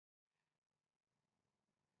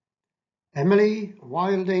Emily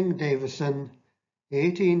Wilding Davison,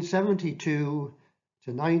 1872 to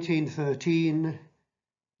 1913,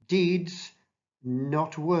 deeds,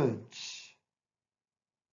 not words.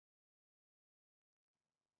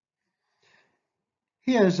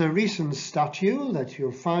 Here's a recent statue that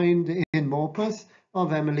you'll find in Morpeth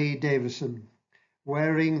of Emily Davison,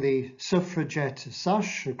 wearing the suffragette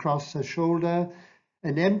sash across her shoulder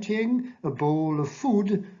and emptying a bowl of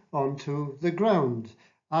food onto the ground,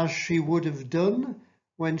 as she would have done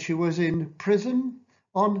when she was in prison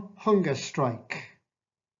on hunger strike.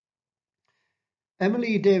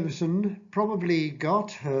 Emily Davison probably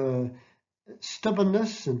got her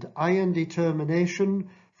stubbornness and iron determination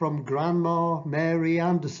from Grandma Mary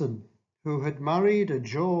Anderson, who had married a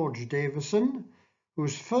George Davison,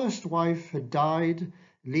 whose first wife had died,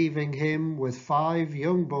 leaving him with 5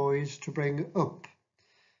 young boys to bring up.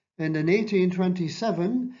 And in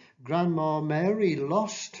 1827, Grandma Mary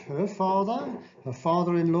lost her father, her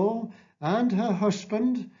father-in-law, and her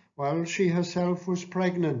husband while she herself was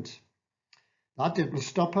pregnant. That didn't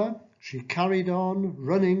stop her. She carried on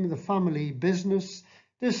running the family business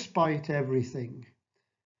despite everything.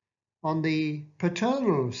 On the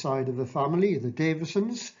paternal side of the family, the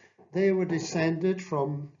Davisons, they were descended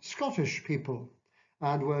from Scottish people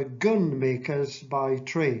and were gun makers by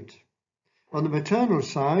trade. On the maternal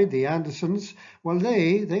side, the Andersons, well,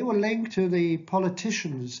 they were linked to the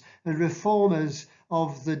politicians and reformers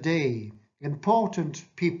of the day, important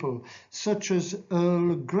people such as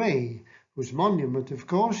Earl Grey, whose monument, of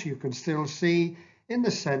course, you can still see in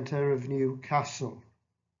the centre of Newcastle.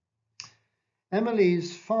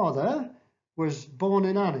 Emily's father was born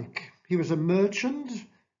in Alnwick. He was a merchant.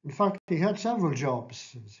 In fact, he had several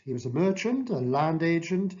jobs. He was a merchant, a land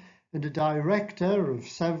agent, and a director of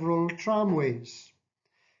several tramways.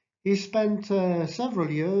 He spent several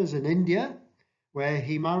years in India, where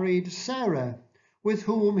he married Sarah, with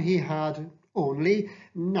whom he had only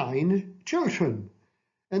 9 children.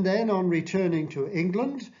 And then, on returning to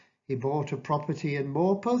England, he bought a property in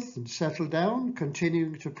Morpeth and settled down,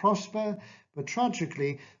 continuing to prosper. But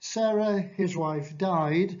tragically, Sarah, his wife,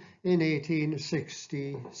 died in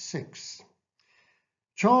 1866.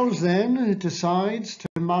 Charles then decides to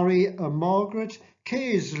marry a Margaret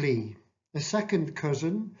Casely, a second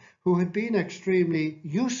cousin who had been extremely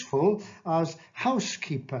useful as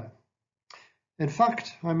housekeeper. In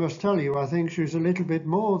fact, I must tell you, I think she was a little bit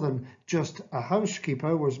more than just a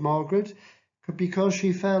housekeeper, was Margaret, because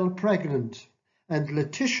she fell pregnant, and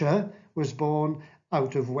Letitia was born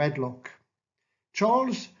out of wedlock.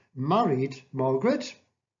 Charles married Margaret,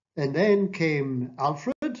 and then came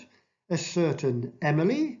Alfred, a certain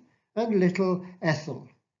Emily, and little Ethel.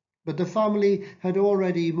 But the family had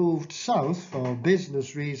already moved south for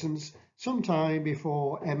business reasons some time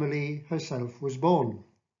before Emily herself was born.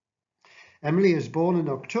 Emily is born in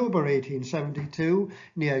October 1872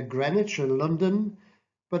 near Greenwich in London,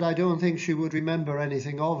 but I don't think she would remember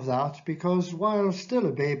anything of that because while still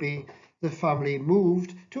a baby, the family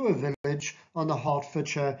moved to a village on the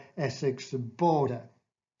Hertfordshire-Essex border.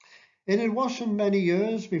 And it wasn't many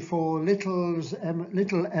years before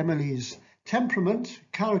little Emily's temperament,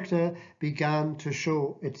 character began to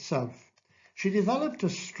show itself. She developed a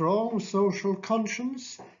strong social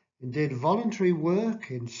conscience and did voluntary work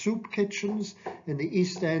in soup kitchens in the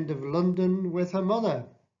East End of London with her mother.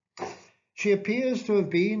 She appears to have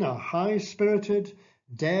been a high-spirited,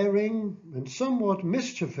 daring and somewhat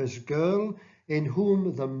mischievous girl in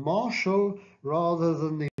whom the martial rather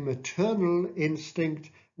than the maternal instinct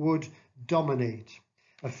would dominate,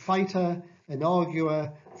 a fighter, an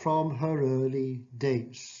arguer from her early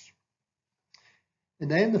days. And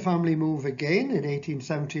then the family move again in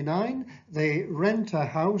 1879. They rent a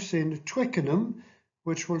house in Twickenham,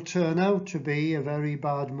 which will turn out to be a very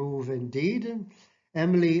bad move indeed.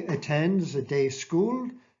 Emily attends a day school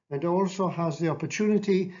and also has the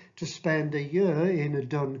opportunity to spend a year in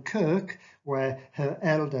Dunkirk, where her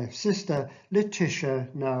elder sister Letitia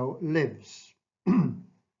now lives.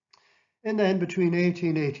 And then between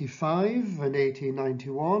 1885 and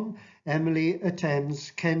 1891, Emily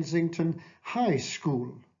attends Kensington High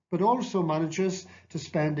School, but also manages to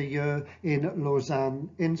spend a year in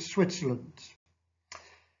Lausanne in Switzerland.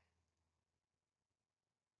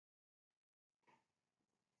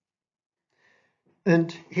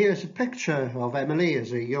 And here's a picture of Emily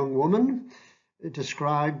as a young woman,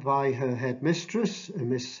 described by her headmistress,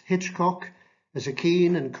 Miss Hitchcock, as a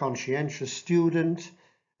keen and conscientious student,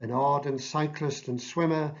 an ardent cyclist and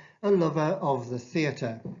swimmer, a lover of the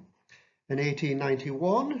theatre. In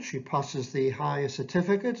 1891, she passes the higher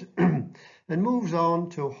certificate and moves on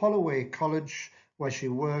to Holloway College, where she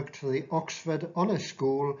worked for the Oxford Honour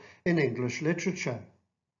School in English Literature.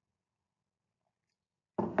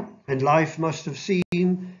 And life must have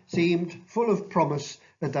seemed full of promise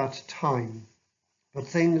at that time, but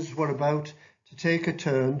things were about to take a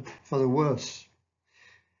turn for the worse.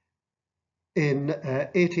 In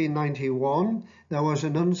 1891, there was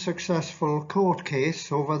an unsuccessful court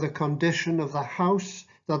case over the condition of the house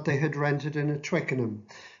that they had rented in Twickenham.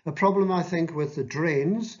 A problem, I think, with the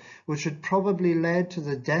drains, which had probably led to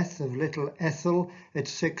the death of little Ethel at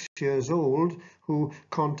 6 years old, who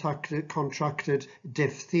contracted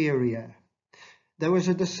diphtheria. There was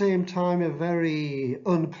at the same time a very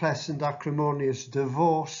unpleasant acrimonious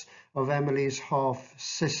divorce of Emily's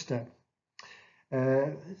half-sister.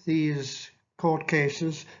 These court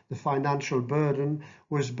cases, the financial burden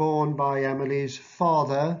was borne by Emily's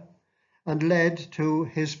father and led to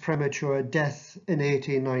his premature death in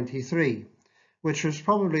 1893, which was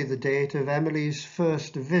probably the date of Emily's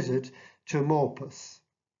first visit to Morpeth.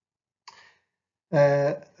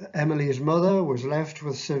 Emily's mother was left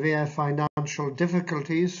with severe financial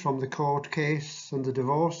difficulties from the court case and the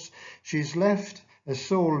divorce. She's left a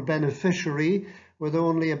sole beneficiary with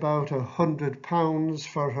only about £100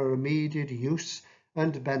 for her immediate use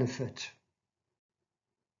and benefit.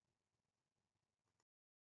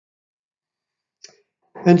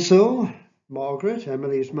 And so Margaret,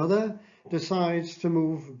 Emily's mother, decides to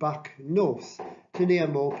move back north to near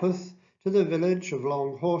Morpeth, to the village of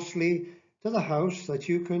Long Horsley, to the house that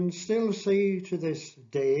you can still see to this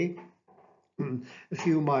day a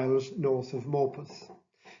few miles north of Morpeth.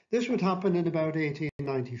 This would happen in about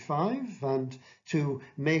 1895, and to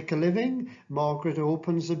make a living, Margaret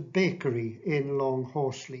opens a bakery in Long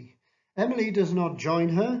Horsley. Emily does not join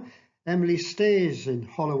her. Emily stays in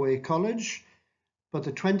Holloway College, but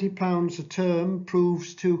the £20 a term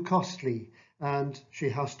proves too costly and she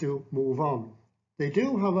has to move on. They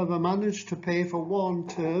do, however, manage to pay for one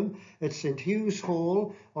term at St Hugh's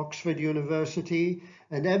Hall, Oxford University,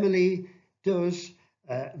 and Emily does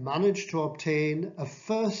manage to obtain a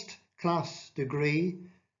first-class degree,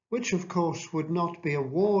 which of course would not be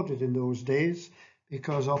awarded in those days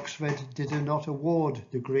because Oxford did not award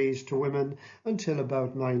degrees to women until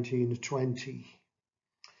about 1920.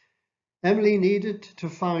 Emily needed to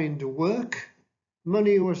find work.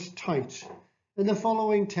 Money was tight. And the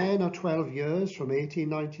following 10 or 12 years, from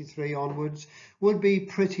 1893 onwards, would be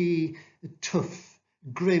pretty tough,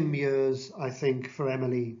 grim years, I think, for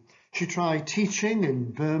Emily. She tried teaching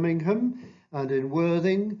in Birmingham and in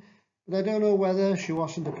Worthing, but I don't know whether she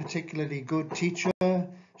wasn't a particularly good teacher.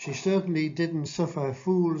 She certainly didn't suffer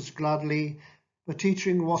fools gladly, but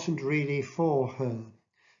teaching wasn't really for her.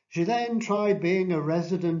 She then tried being a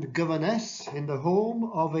resident governess in the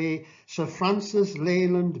home of a Sir Francis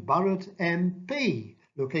Leyland Barrett MP,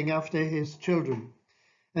 looking after his children.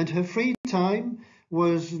 And her free time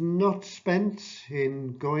was not spent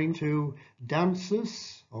in going to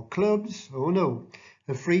dances or clubs. Oh no,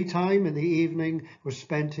 her free time in the evening was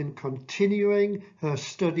spent in continuing her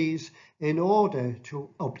studies in order to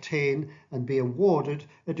obtain and be awarded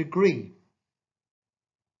a degree.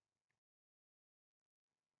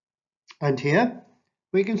 And here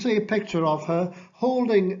we can see a picture of her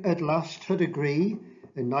holding at last her degree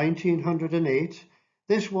in 1908.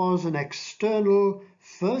 This was an external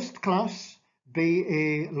first-class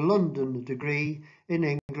BA London degree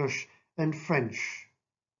in English and French.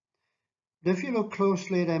 But if you look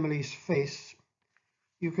closely at Emily's face,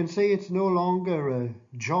 you can see it's no longer a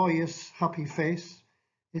joyous, happy face.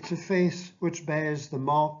 It's a face which bears the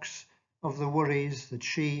marks of the worries that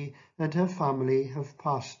she and her family have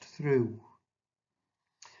passed through.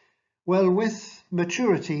 Well, with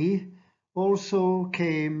maturity also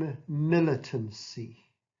came militancy.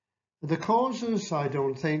 The causes, I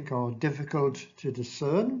don't think, are difficult to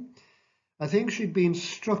discern. I think she'd been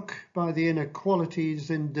struck by the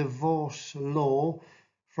inequalities in divorce law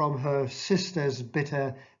from her sister's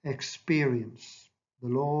bitter experience. The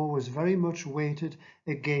law was very much weighted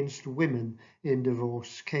against women in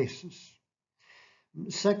divorce cases.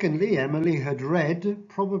 Secondly, Emily had read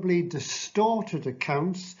probably distorted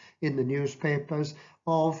accounts in the newspapers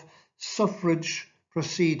of suffrage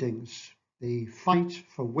proceedings, the fight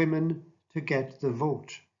for women to get the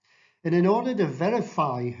vote. And in order to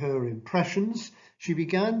verify her impressions, she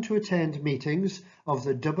began to attend meetings of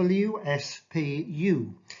the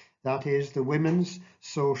WSPU, that is the Women's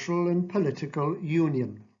Social and Political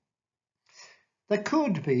Union. There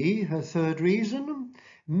could be a third reason.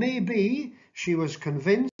 Maybe she was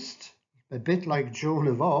convinced, a bit like Joan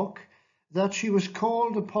of Arc, that she was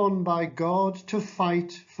called upon by God to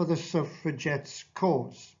fight for the suffragettes'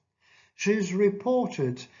 cause. She's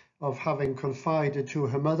reported of having confided to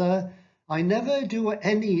her mother, "I never do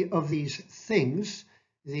any of these things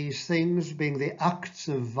being the acts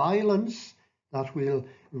of violence that we'll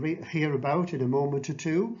hear about in a moment or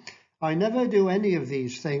two. I never do any of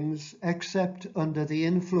these things except under the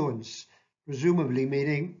influence," presumably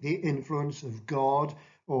meaning the influence of God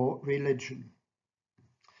or religion.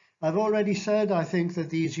 I've already said I think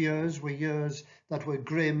that these years were years that were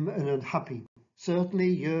grim and unhappy, certainly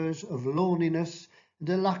years of loneliness and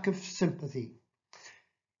a lack of sympathy.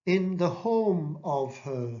 In the home of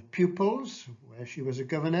her pupils, where she was a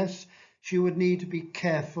governess, she would need to be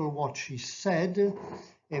careful what she said.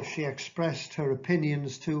 If she expressed her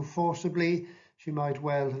opinions too forcibly, she might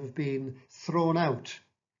well have been thrown out.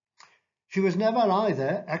 She was never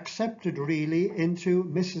either accepted really into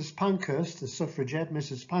Mrs. Pankhurst, the suffragette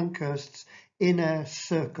Mrs. Pankhurst's inner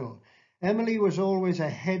circle. Emily was always a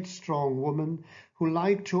headstrong woman who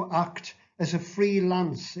liked to act as a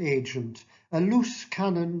freelance agent, a loose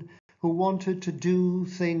cannon who wanted to do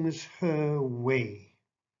things her way.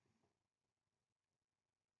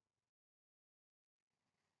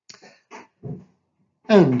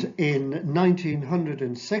 And in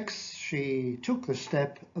 1906, she took the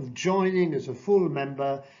step of joining as a full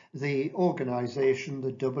member the organisation,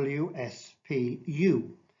 the WSPU.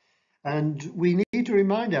 And we need to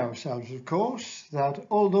remind ourselves, of course, that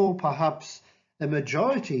although perhaps a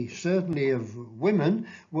majority, certainly of women,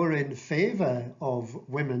 were in favour of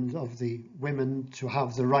the women to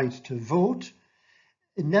have the right to vote,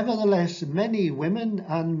 nevertheless, many women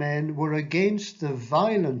and men were against the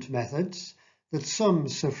violent methods that some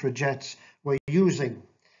suffragettes were using.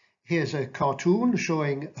 Here's a cartoon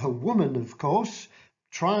showing a woman, of course,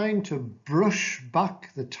 trying to brush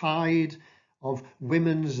back the tide of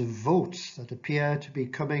women's votes that appear to be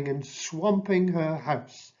coming and swamping her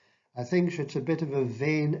house. I think it's a bit of a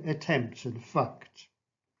vain attempt, in fact.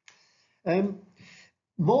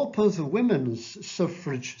 Morpeth Women's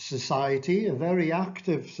Suffrage Society, a very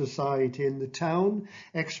active society in the town,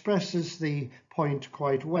 expresses the point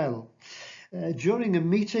quite well. During a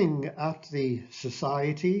meeting at the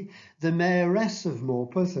society, the mayoress of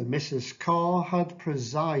Morpeth, Mrs. Carr, had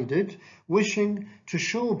presided, wishing to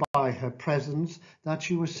show by her presence that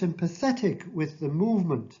she was sympathetic with the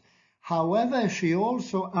movement. However, she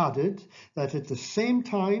also added that at the same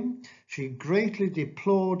time, she greatly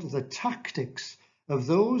deplored the tactics of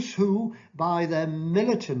those who, by their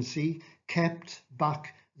militancy, kept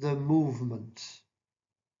back the movement.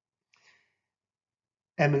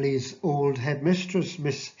 Emily's old headmistress,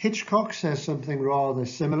 Miss Hitchcock, says something rather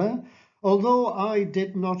similar. Although I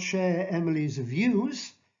did not share Emily's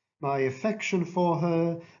views, my affection for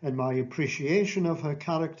her and my appreciation of her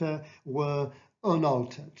character were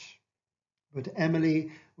unaltered. But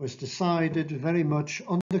Emily was decided very much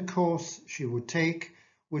on the course she would take,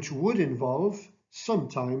 which would involve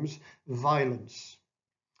sometimes violence.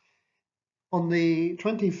 On the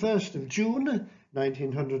 21st of June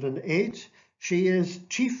 1908, she is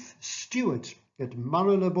chief steward at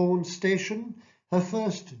Marylebone Station, her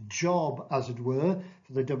first job, as it were,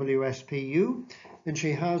 for the WSPU, and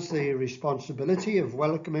she has the responsibility of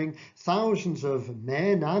welcoming thousands of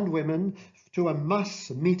men and women to a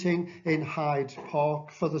mass meeting in Hyde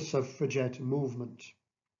Park for the suffragette movement.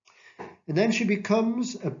 And then she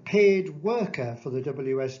becomes a paid worker for the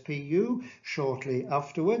WSPU shortly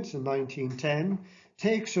afterwards in 1910,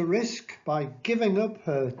 takes a risk by giving up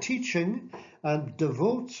her teaching and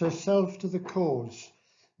devotes herself to the cause,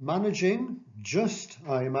 managing, just,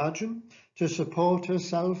 I imagine, to support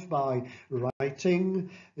herself by writing,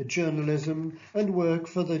 journalism and work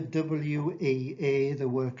for the WEA, the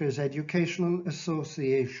Workers' Educational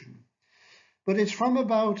Association. But it's from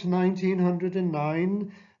about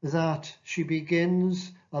 1909 that she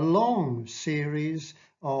begins a long series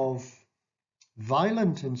of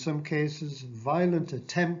violent, in some cases, violent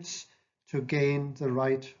attempts to gain the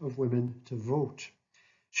right of women to vote.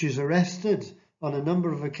 She's arrested on a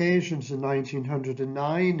number of occasions in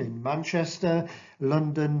 1909 in Manchester,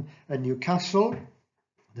 London and Newcastle.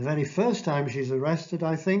 The very first time she's arrested,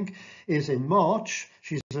 I think, is in March.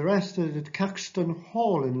 She's arrested at Caxton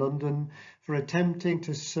Hall in London for attempting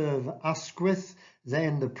to serve Asquith,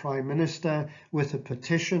 then the Prime Minister, with a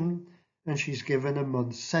petition, and she's given a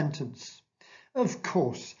month's sentence. Of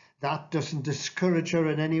course, that doesn't discourage her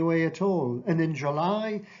in any way at all. And in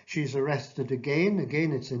July, she's arrested again.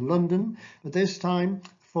 Again, it's in London, but this time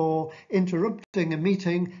for interrupting a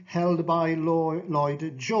meeting held by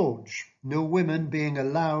Lloyd George, no women being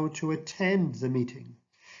allowed to attend the meeting.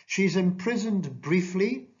 She's imprisoned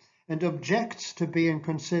briefly and objects to being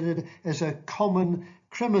considered as a common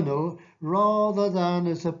criminal rather than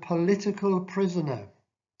as a political prisoner.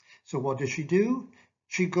 So what does she do?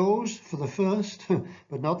 She goes for the first,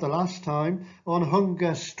 but not the last time, on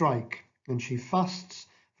hunger strike, and she fasts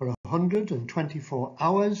for 124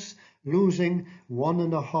 hours, losing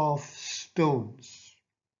 1.5 stones.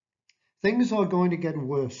 Things are going to get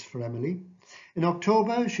worse for Emily. In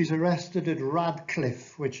October, she's arrested at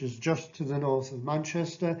Radcliffe, which is just to the north of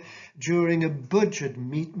Manchester, during a budget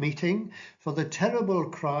meeting for the terrible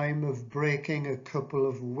crime of breaking a couple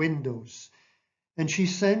of windows. And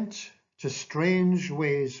she's sent to Strange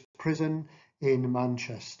Ways Prison in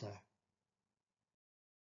Manchester.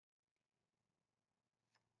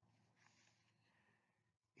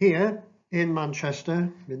 Here in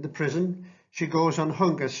Manchester, in the prison, she goes on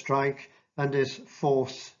hunger strike and is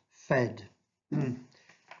force-fed.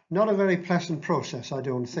 Not a very pleasant process, I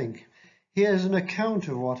don't think. Here's an account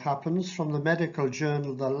of what happens from the medical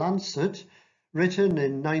journal The Lancet, written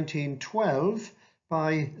in 1912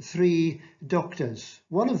 by 3 doctors.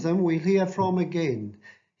 One of them we'll hear from again.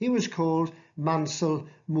 He was called Mansell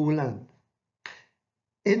Moulin.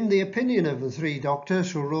 In the opinion of the 3 doctors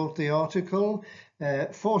who wrote the article,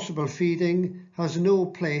 forcible feeding has no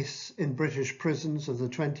place in British prisons of the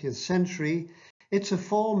 20th century. It's a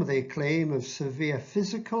form, they claim, of severe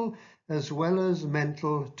physical as well as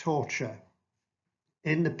mental torture.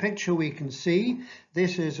 In the picture we can see,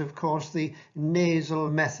 this is of course the nasal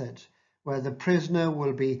method, where the prisoner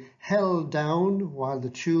will be held down while the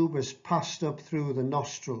tube is passed up through the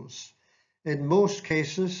nostrils. In most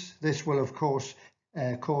cases, this will of course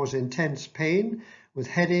cause intense pain with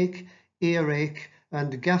headache, earache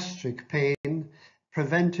and gastric pain,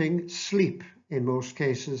 preventing sleep in most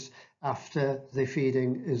cases after the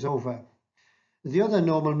feeding is over. The other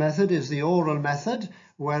normal method is the oral method,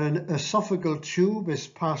 where an esophageal tube is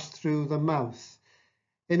passed through the mouth.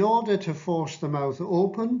 In order to force the mouth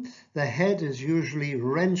open, the head is usually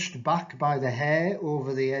wrenched back by the hair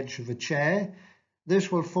over the edge of a chair.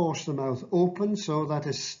 This will force the mouth open so that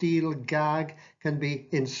a steel gag can be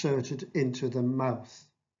inserted into the mouth.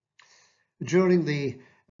 During the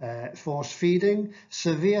force feeding,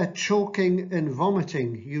 severe choking and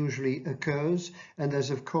vomiting usually occurs, and there's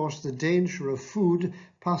of course the danger of food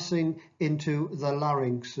passing into the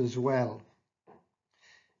larynx as well.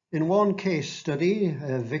 In one case study,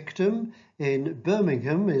 a victim in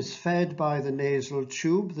Birmingham is fed by the nasal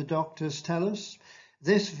tube, the doctors tell us.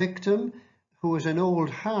 This victim, who was an old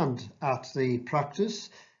hand at the practice,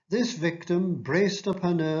 this victim braced up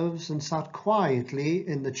her nerves and sat quietly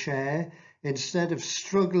in the chair instead of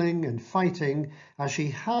struggling and fighting as she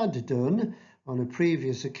had done on a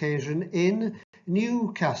previous occasion in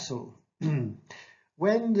Newcastle.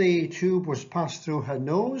 When the tube was passed through her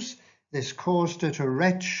nose, this caused her to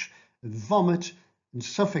retch, vomit and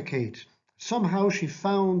suffocate. Somehow she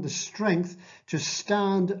found the strength to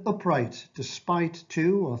stand upright despite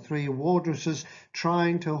 2 or 3 wardresses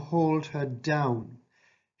trying to hold her down.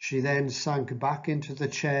 She then sank back into the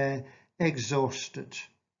chair, exhausted.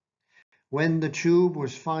 When the tube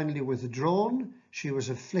was finally withdrawn, she was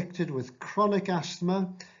afflicted with chronic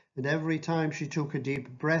asthma, and every time she took a deep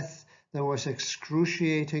breath, there was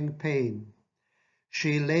excruciating pain.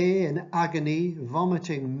 She lay in agony,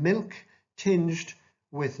 vomiting milk tinged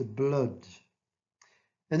with blood.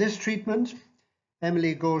 In this treatment,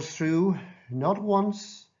 Emily goes through not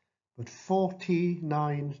once, but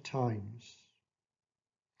 49 times.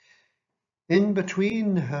 In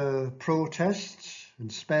between her protests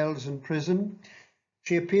and spells in prison,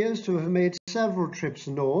 she appears to have made several trips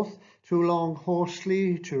north to Long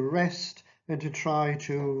Horsley to rest and to try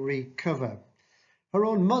to recover. Her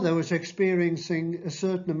own mother was experiencing a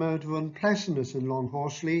certain amount of unpleasantness in Long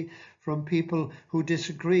Horsley from people who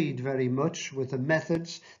disagreed very much with the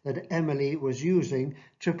methods that Emily was using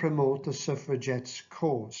to promote the suffragettes'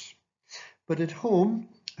 cause. But at home,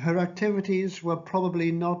 her activities were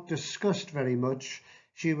probably not discussed very much.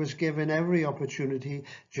 She was given every opportunity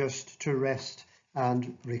just to rest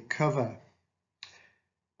and recover.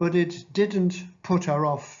 But it didn't put her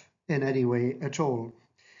off in any way at all.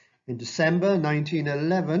 In December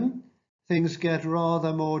 1911, things get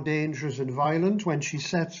rather more dangerous and violent when she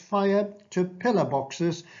sets fire to pillar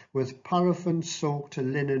boxes with paraffin-soaked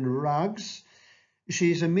linen rags.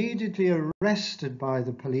 She's immediately arrested by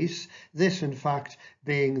the police, this in fact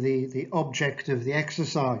being the object of the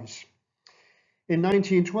exercise. In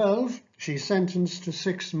 1912, she's sentenced to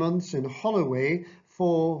 6 months in Holloway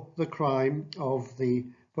for the crime of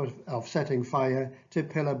setting fire to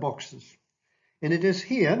pillar boxes. And it is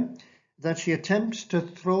here that she attempts to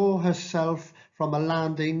throw herself from a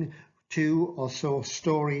landing 2 or so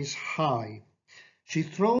stories high. She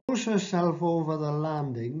throws herself over the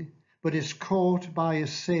landing, but is caught by a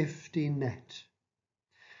safety net.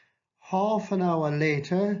 Half an hour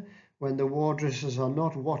later, when the wardresses are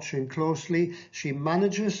not watching closely, she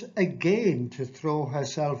manages again to throw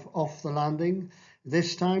herself off the landing.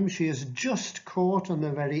 This time she is just caught on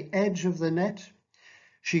the very edge of the net.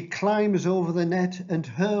 She climbs over the net and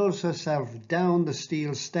hurls herself down the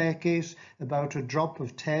steel staircase, about a drop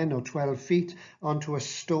of 10 or 12 feet, onto a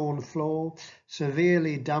stone floor,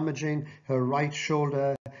 severely damaging her right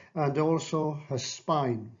shoulder and also her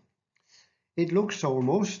spine. It looks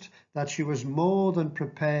almost that she was more than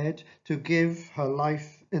prepared to give her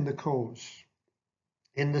life in the cause.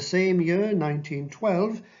 In the same year,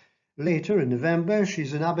 1912, later in November,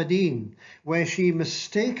 she's in Aberdeen, where she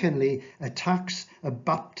mistakenly attacks a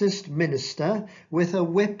Baptist minister with a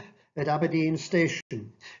whip at Aberdeen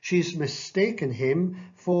Station. She's mistaken him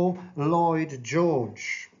for Lloyd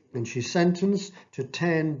George, and she's sentenced to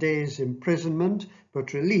 10 days imprisonment,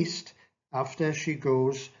 but released after she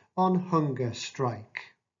goes on hunger strike.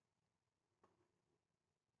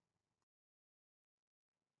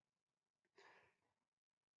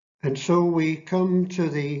 And so we come to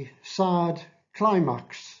the sad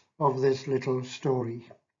climax of this little story.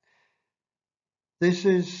 This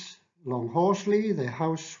is Long Horsley, the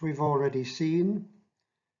house we've already seen,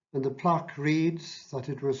 and the plaque reads that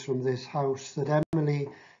it was from this house that Emily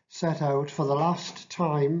set out for the last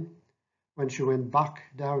time when she went back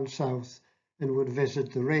down south and would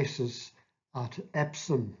visit the races at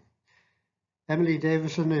Epsom. Emily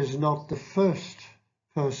Davison is not the first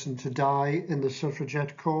person to die in the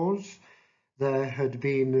suffragette cause. There had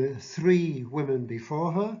been 3 women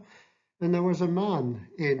before her, and there was a man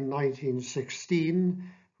in 1916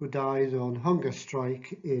 who died on hunger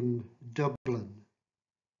strike in Dublin.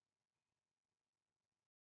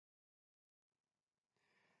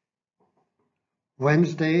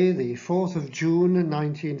 Wednesday, the 4th of June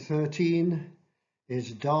 1913,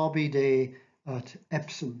 is Derby Day at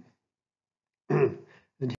Epsom.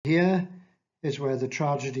 And here is where the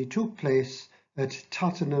tragedy took place at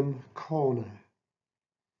Tottenham Corner.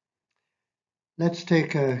 Let's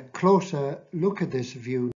take a closer look at this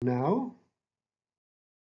view now.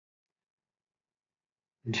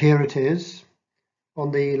 And here it is.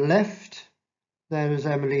 On the left, there is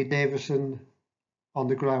Emily Davison on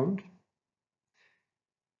the ground.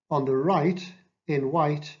 On the right, in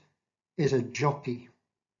white, is a jockey.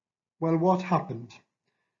 Well, what happened?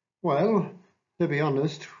 Well, to be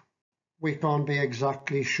honest, we can't be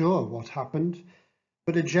exactly sure what happened,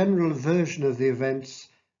 but a general version of the events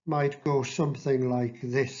might go something like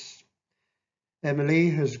this. Emily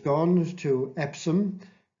has gone to Epsom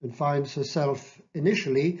and finds herself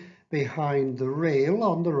initially behind the rail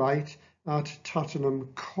on the right at Tottenham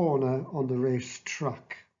Corner on the race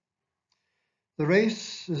track. The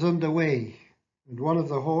race is underway, and one of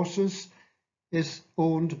the horses is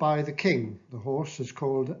owned by the king. The horse is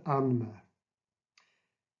called Anmer.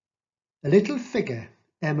 A little figure,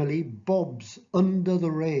 Emily, bobs under the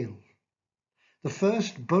rail. The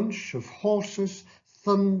first bunch of horses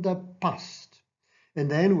thunder past, and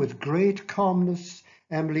then with great calmness,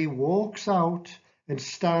 Emily walks out and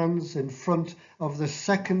stands in front of the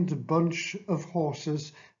second bunch of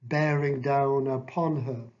horses bearing down upon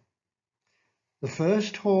her. The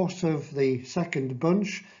first horse of the second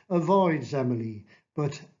bunch avoids Emily,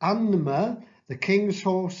 but Anmer, the king's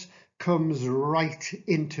horse, comes right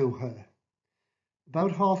into her.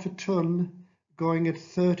 About half a ton, going at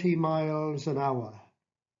 30 miles an hour.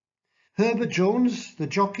 Herbert Jones, the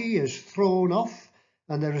jockey, is thrown off,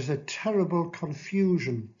 and there is a terrible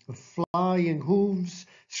confusion of flying hooves,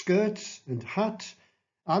 skirts and hat.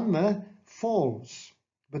 Anmer falls,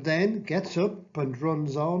 but then gets up and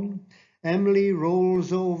runs on. Emily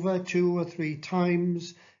rolls over 2 or 3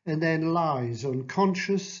 times and then lies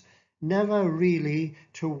unconscious, never really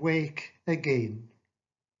to wake again.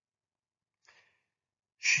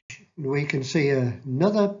 We can see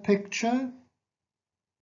another picture.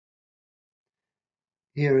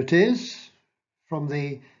 Here it is from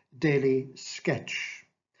the Daily Sketch.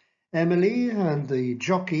 Emily and the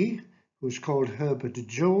jockey, who's called Herbert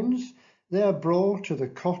Jones, they are brought to the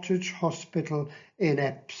cottage hospital in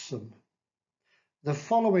Epsom. The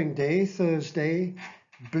following day, Thursday,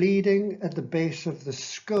 bleeding at the base of the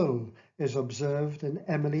skull is observed in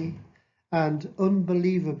Emily, and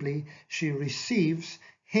unbelievably she receives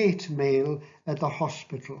hate mail at the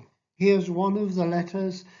hospital. Here's one of the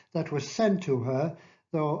letters that was sent to her,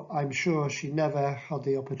 though I'm sure she never had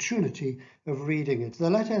the opportunity of reading it.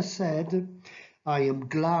 The letter said, "I am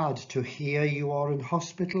glad to hear you are in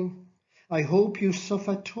hospital. I hope you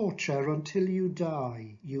suffer torture until you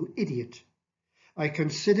die, you idiot. I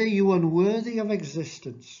consider you unworthy of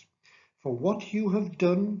existence. For what you have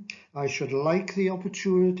done, I should like the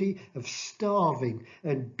opportunity of starving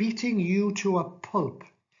and beating you to a pulp.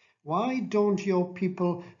 Why don't your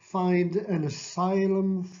people find an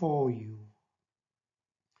asylum for you?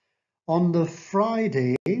 On the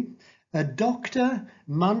Friday, a Dr.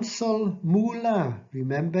 Mansell Muller,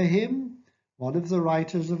 remember him? One of the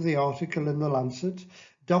writers of the article in the Lancet.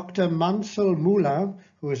 Dr. Mansell Muller,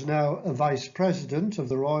 who is now a Vice President of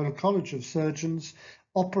the Royal College of Surgeons,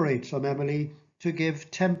 operates on Emily to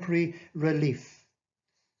give temporary relief.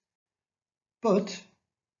 But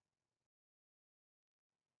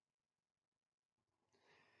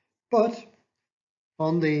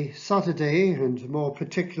on the Saturday, and more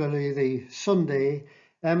particularly the Sunday,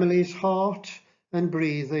 Emily's heart and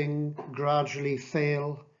breathing gradually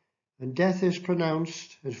fail, and death is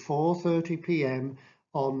pronounced at 4:30 p.m.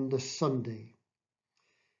 on the Sunday.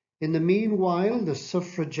 In the meanwhile, the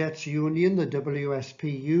Suffragettes Union, the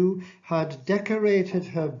WSPU, had decorated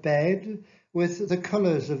her bed with the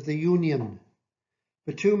colours of the Union.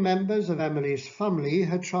 The two members of Emily's family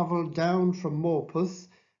had travelled down from Morpeth,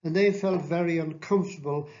 and they felt very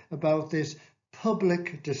uncomfortable about this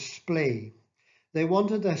public display. They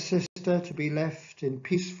wanted their sister to be left in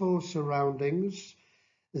peaceful surroundings.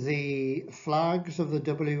 The flags of the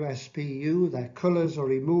WSPU, their colours are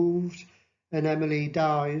removed, and Emily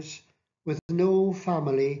dies with no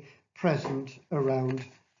family present around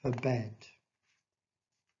her bed.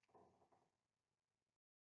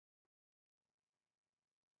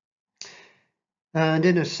 And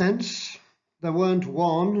in a sense, there weren't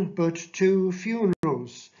one but two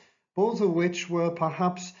funerals, both of which were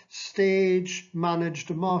perhaps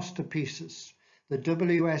stage-managed masterpieces, the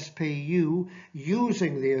WSPU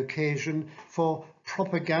using the occasion for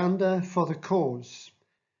propaganda for the cause,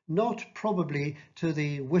 not probably to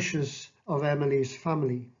the wishes of Emily's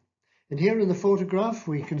family. And here in the photograph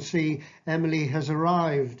we can see Emily has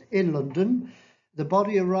arrived in London. The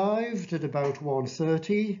body arrived at about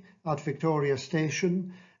 1:30 at Victoria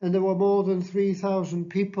Station, and there were more than 3,000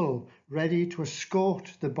 people ready to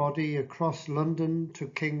escort the body across London to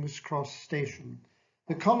King's Cross Station.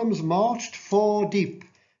 The columns marched 4 deep,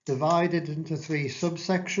 divided into 3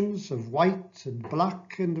 subsections of white and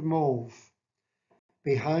black and mauve.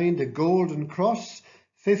 Behind a golden cross,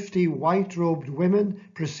 50 white-robed women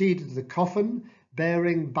preceded the coffin,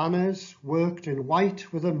 bearing banners worked in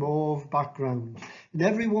white with a mauve background. And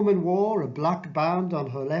every woman wore a black band on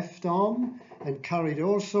her left arm and carried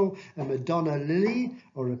also a Madonna lily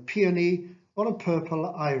or a peony or a purple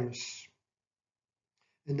iris.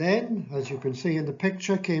 And then, as you can see in the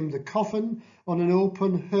picture, came the coffin on an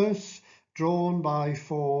open hearse drawn by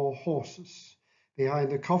 4 horses.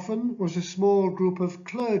 Behind the coffin was a small group of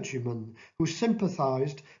clergymen who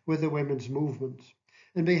sympathised with the women's movement.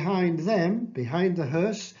 And behind them, behind the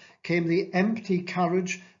hearse, came the empty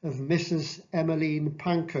carriage of Mrs. Emmeline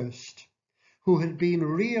Pankhurst, who had been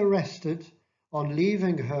rearrested on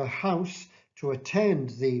leaving her house to attend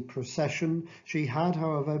the procession. She had,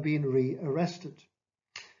 however, been rearrested.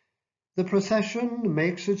 The procession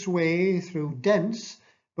makes its way through dense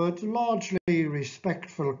but largely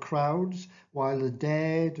respectful crowds while the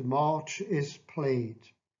Dead March is played.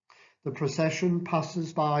 The procession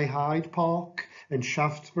passes by Hyde Park and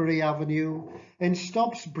Shaftesbury Avenue and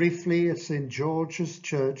stops briefly at St. George's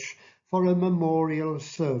Church for a memorial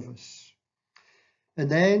service. And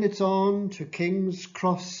then it's on to King's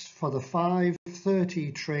Cross for the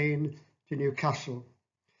 5:30 train to Newcastle.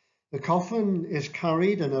 The coffin is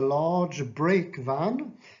carried in a large brake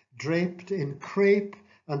van draped in crepe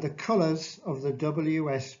and the colours of the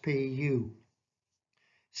WSPU.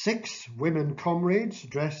 6 women comrades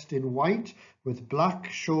dressed in white with black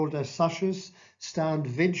shoulder sashes stand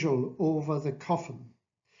vigil over the coffin.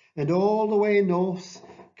 And all the way north,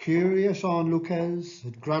 curious onlookers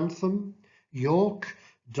at Grantham, York,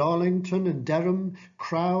 Darlington and Dereham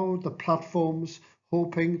crowd the platforms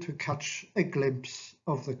hoping to catch a glimpse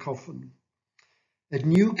of the coffin. At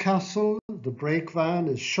Newcastle, the brake van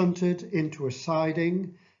is shunted into a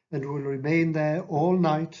siding and will remain there all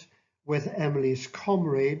night with Emily's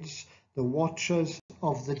comrades, the watchers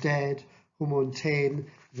of the dead who maintain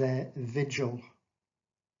their vigil.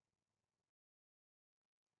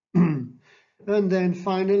 And then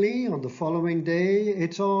finally, on the following day,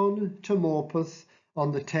 it's on to Morpeth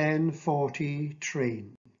on the 10:40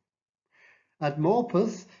 train. At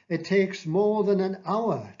Morpeth, it takes more than an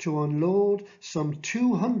hour to unload some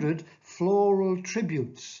 200 floral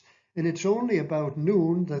tributes, and it's only about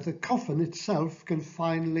noon that the coffin itself can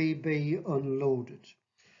finally be unloaded.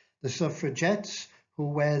 The suffragettes, who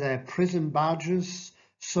wear their prison badges,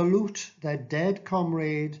 salute their dead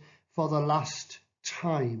comrade for the last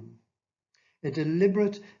time. a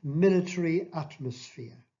deliberate military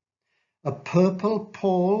atmosphere. A purple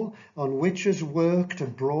pall on which is worked a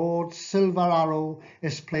broad silver arrow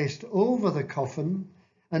is placed over the coffin,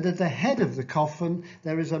 and at the head of the coffin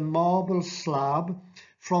there is a marble slab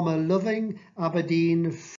from a loving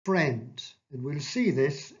Aberdeen friend, and we'll see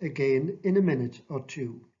this again in a minute or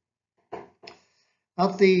two.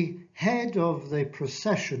 At the head of the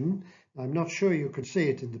procession, I'm not sure you can see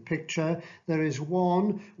it in the picture, there is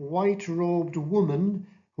one white-robed woman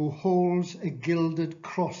who holds a gilded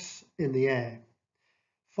cross in the air.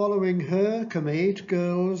 Following her come 8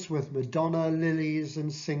 girls with Madonna lilies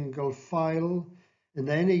in single file, and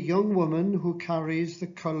then a young woman who carries the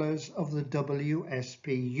colours of the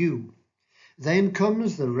WSPU. Then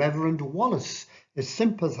comes the Reverend Wallace, a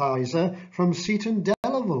sympathiser from Seaton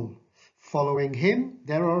Delaval. Following him,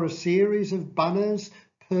 there are a series of banners,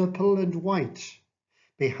 purple and white.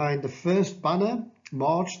 Behind the first banner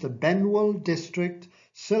march the Benwell District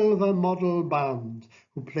Silver Model Band,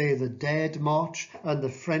 who play the Dead March and the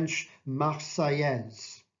French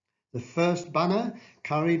Marseillaise. The first banner,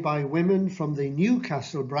 carried by women from the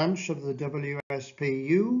Newcastle branch of the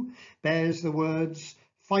WSPU, bears the words,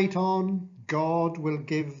 "Fight on, God will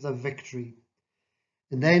give the victory."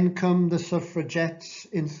 And then come the suffragettes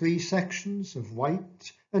in 3 sections of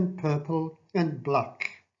white and purple and black.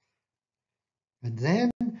 And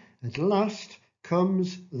then, at last,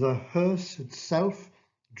 comes the hearse itself,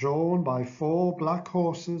 drawn by 4 black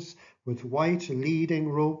horses with white leading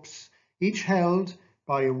ropes, each held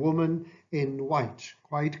by a woman in white,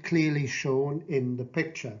 quite clearly shown in the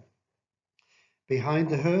picture. Behind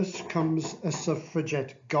the hearse comes a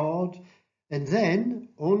suffragette guard, and then,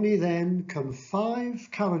 only then, come 5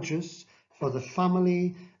 carriages for the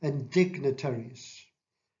family and dignitaries.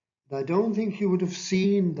 I don't think you would have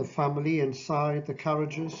seen the family inside the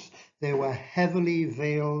carriages. They were heavily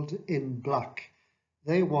veiled in black.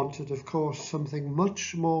 They wanted, of course, something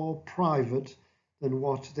much more private than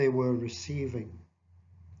what they were receiving.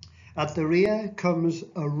 At the rear comes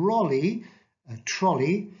a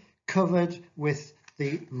trolley covered with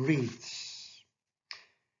the wreaths.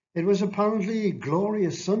 It was apparently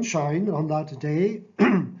glorious sunshine on that day,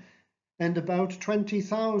 and about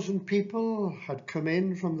 20,000 people had come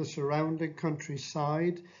in from the surrounding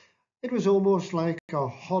countryside. It was almost like a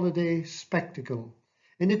holiday spectacle,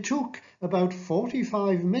 and it took about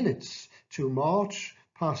 45 minutes to march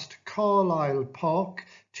past Carlisle Park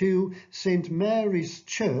to St Mary's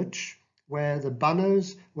Church, where the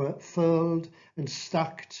banners were furled and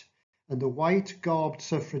stacked, and the white-garbed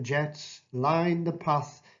suffragettes lined the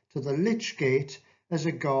path to the Lich Gate as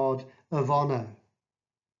a guard of honour.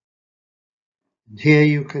 Here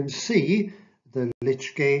you can see the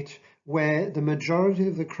Lich Gate, where the majority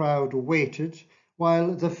of the crowd waited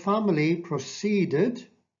while the family proceeded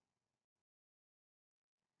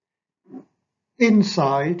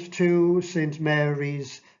inside to St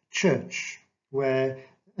Mary's Church, where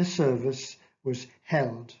a service was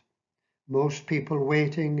held. Most people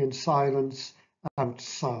waiting in silence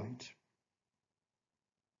outside.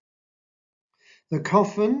 The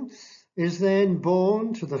coffin is then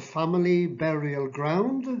borne to the family burial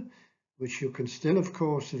ground, which you can still, of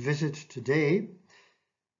course, visit today,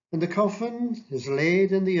 and the coffin is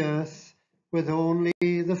laid in the earth with only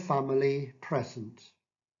the family present.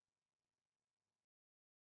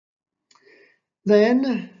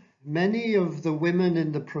 Then many of the women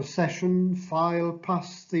in the procession file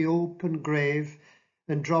past the open grave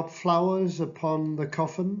and drop flowers upon the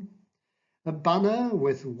coffin. A banner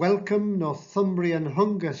with "Welcome Northumbrian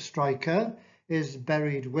Hunger Striker" is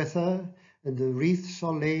buried with her, and the wreaths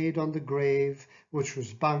are laid on the grave, which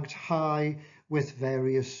was banked high with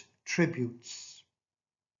various tributes.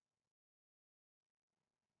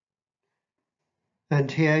 And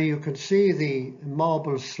here you can see the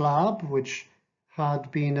marble slab, which had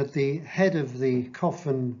been at the head of the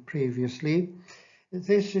coffin previously.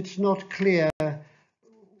 It's not clear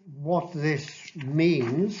what this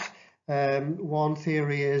means. One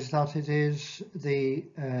theory is that it is the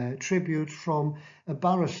tribute from a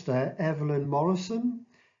barrister, Evelyn Morrison.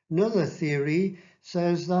 Another theory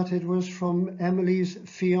says that it was from Emily's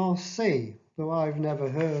fiancé, though I've never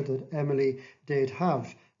heard that Emily did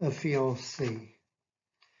have a fiancé.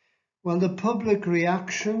 Well, the public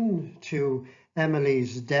reaction to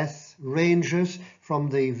Emily's death ranges from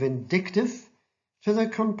the vindictive to the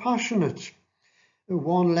compassionate.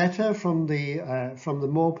 One letter from the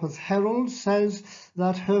Morpeth Herald says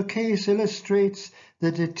that her case illustrates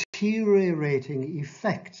the deteriorating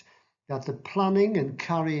effect that the planning and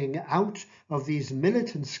carrying out of these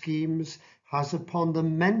militant schemes has upon the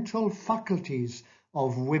mental faculties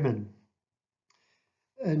of women.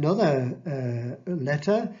 another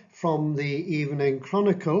letter from the Evening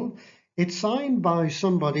Chronicle. It's signed by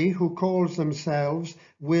somebody who calls themselves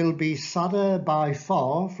Will Be Sadder by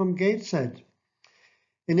Far from Gateshead.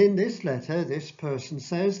 And in this letter, this person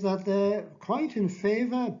says that they're quite in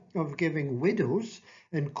favour of giving widows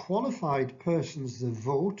and qualified persons the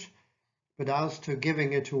vote, but as to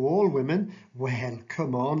giving it to all women, well,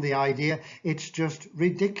 come on, the idea, it's just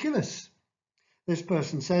ridiculous. This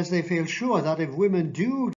person says they feel sure that if women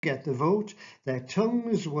do get the vote, their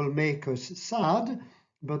tongues will make us sad,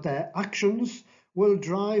 but their actions will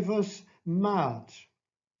drive us mad.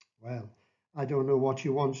 Well, I don't know what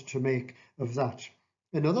you want to make of that.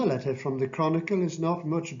 Another letter from the Chronicle is not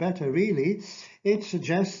much better, really. It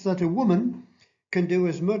suggests that a woman can do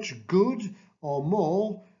as much good or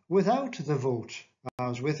more without the vote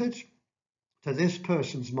as with it. To this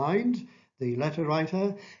person's mind, the letter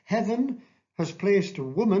writer, heaven has placed a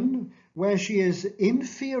woman where she is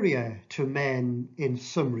inferior to men in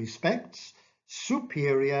some respects,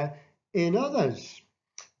 superior in others.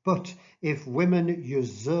 But if women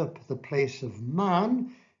usurp the place of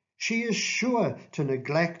man, she is sure to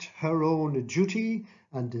neglect her own duty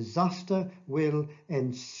and disaster will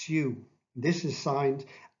ensue. This is signed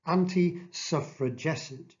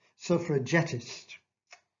anti-suffragetist.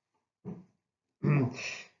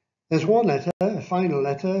 There's one letter, a final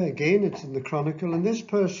letter, again it's in the Chronicle, and this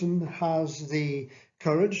person has the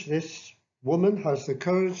courage, this woman has the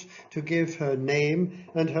courage to give her name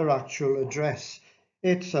and her actual address.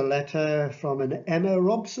 It's a letter from an Emma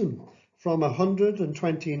Robson from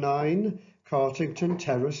 129 Cartington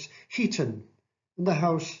Terrace, Heaton, and the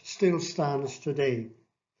house still stands today.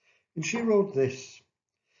 And she wrote this: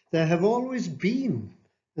 there have always been,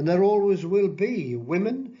 and there always will be,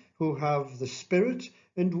 women who have the spirit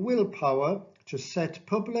and willpower to set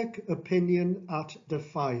public opinion at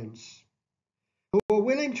defiance, who are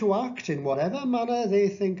willing to act in whatever manner they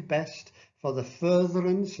think best for the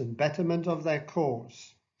furtherance and betterment of their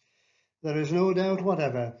cause. There is no doubt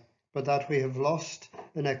whatever but that we have lost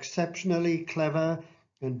an exceptionally clever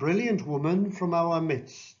and brilliant woman from our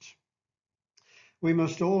midst. We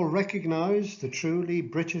must all recognise the truly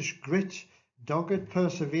British grit, dogged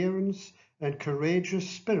perseverance and courageous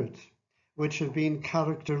spirit which have been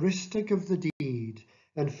characteristic of the deed,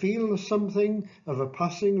 and feel something of a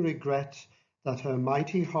passing regret that her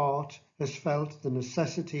mighty heart has felt the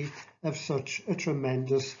necessity of such a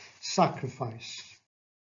tremendous sacrifice.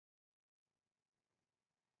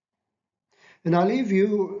 And I leave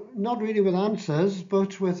you not really with answers,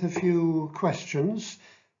 but with a few questions.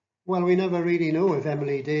 Well, we never really know if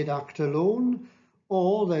Emily did act alone,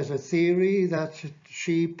 or there's a theory that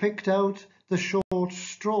she picked out the short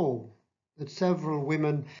straw, that several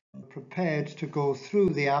women were prepared to go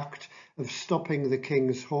through the act of stopping the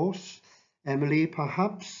king's horse. Emily,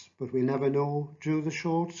 perhaps, but we never know, drew the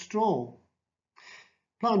short straw.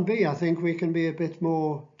 Plan B, I think we can be a bit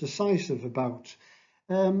more decisive about.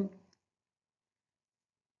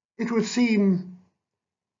 It would seem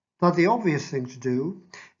that the obvious thing to do,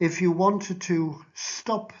 if you wanted to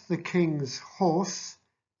stop the king's horse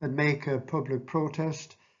and make a public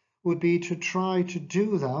protest, would be to try to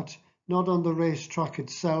do that not on the racetrack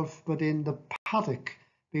itself, but in the paddock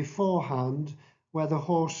beforehand, where the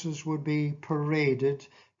horses would be paraded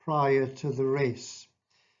prior to the race.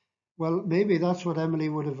 Well, maybe that's what Emily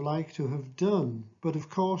would have liked to have done, but of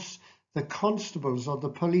course the constables or the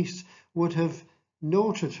police would have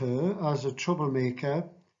noted her as a troublemaker,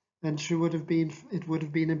 and it would have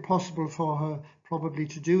been impossible for her probably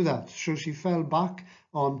to do that. So she fell back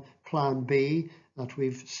on plan B that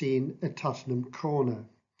we've seen at Tottenham Corner.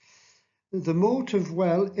 The motive,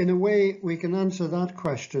 well, in a way we can answer that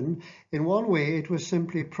question. In one way, it was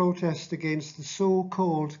simply protest against the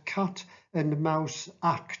so-called Cat and Mouse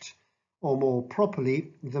Act, or more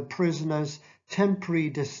properly, the Prisoner's Temporary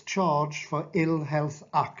Discharge for Ill Health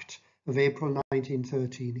Act of April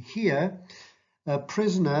 1913. Here, a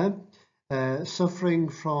prisoner suffering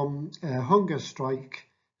from hunger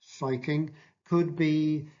striking could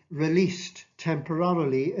be released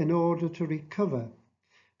temporarily in order to recover.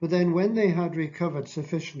 But then when they had recovered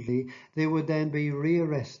sufficiently, they would then be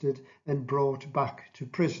rearrested and brought back to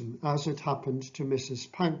prison, as it happened to Mrs.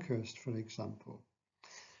 Pankhurst, for example.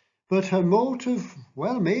 But her motive,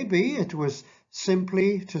 well, maybe it was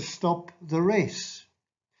simply to stop the race.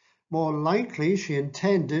 More likely, she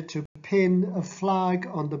intended to pin a flag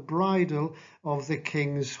on the bridle of the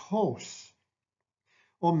king's horse.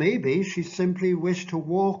 Or maybe she simply wished to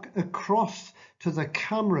walk across to the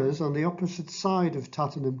cameras on the opposite side of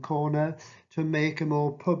Tottenham Corner to make a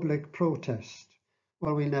more public protest.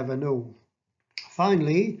 Well, we never know.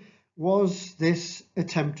 Finally, Was this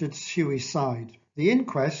attempted suicide? The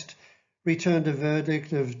inquest returned a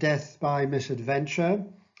verdict of death by misadventure,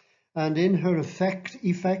 and in her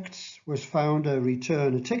effects was found a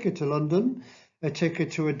ticket to London, a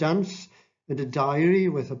ticket to a dance, and a diary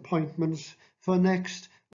with appointments for next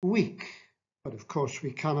week. But of course we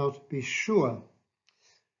cannot be sure.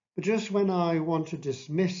 But just when I want to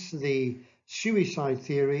dismiss the suicide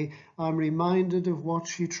theory, I'm reminded of what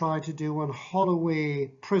she tried to do on Holloway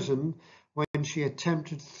Prison when she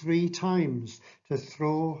attempted 3 times to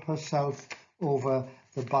throw herself over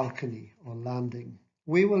the balcony or landing.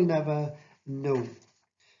 We will never know.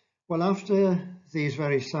 Well, after these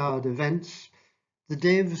very sad events, the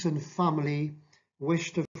Davison family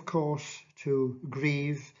wished, of course, to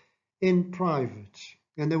grieve in private.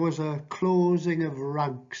 And there was a closing of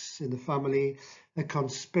ranks in the family, a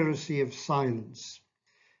conspiracy of silence.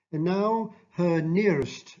 And now her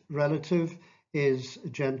nearest relative is a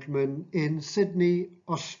gentleman in Sydney,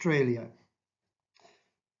 Australia.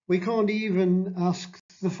 We can't even answer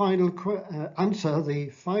the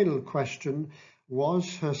final question: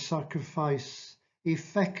 was her sacrifice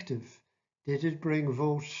effective? Did it bring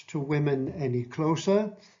votes to women any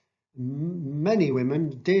closer? Many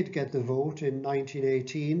women did get the vote in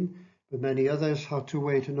 1918, but many others had to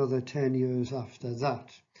wait another 10 years after that.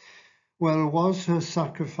 Well, was her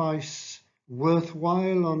sacrifice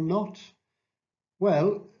worthwhile or not?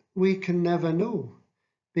 Well, we can never know,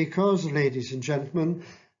 because, ladies and gentlemen,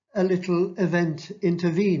 a little event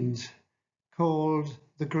intervenes called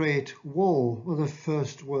the Great War, or the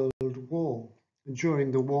First World War. And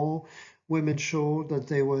during the war, women showed that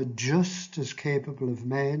they were just as capable of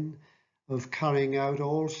men of carrying out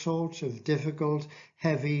all sorts of difficult,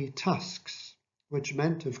 heavy tasks, which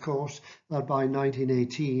meant, of course, that by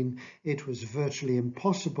 1918 it was virtually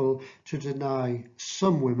impossible to deny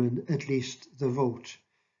some women at least the vote.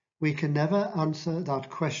 We can never answer that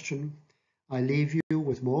question. I leave you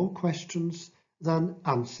with more questions than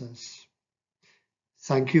answers.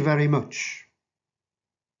 Thank you very much.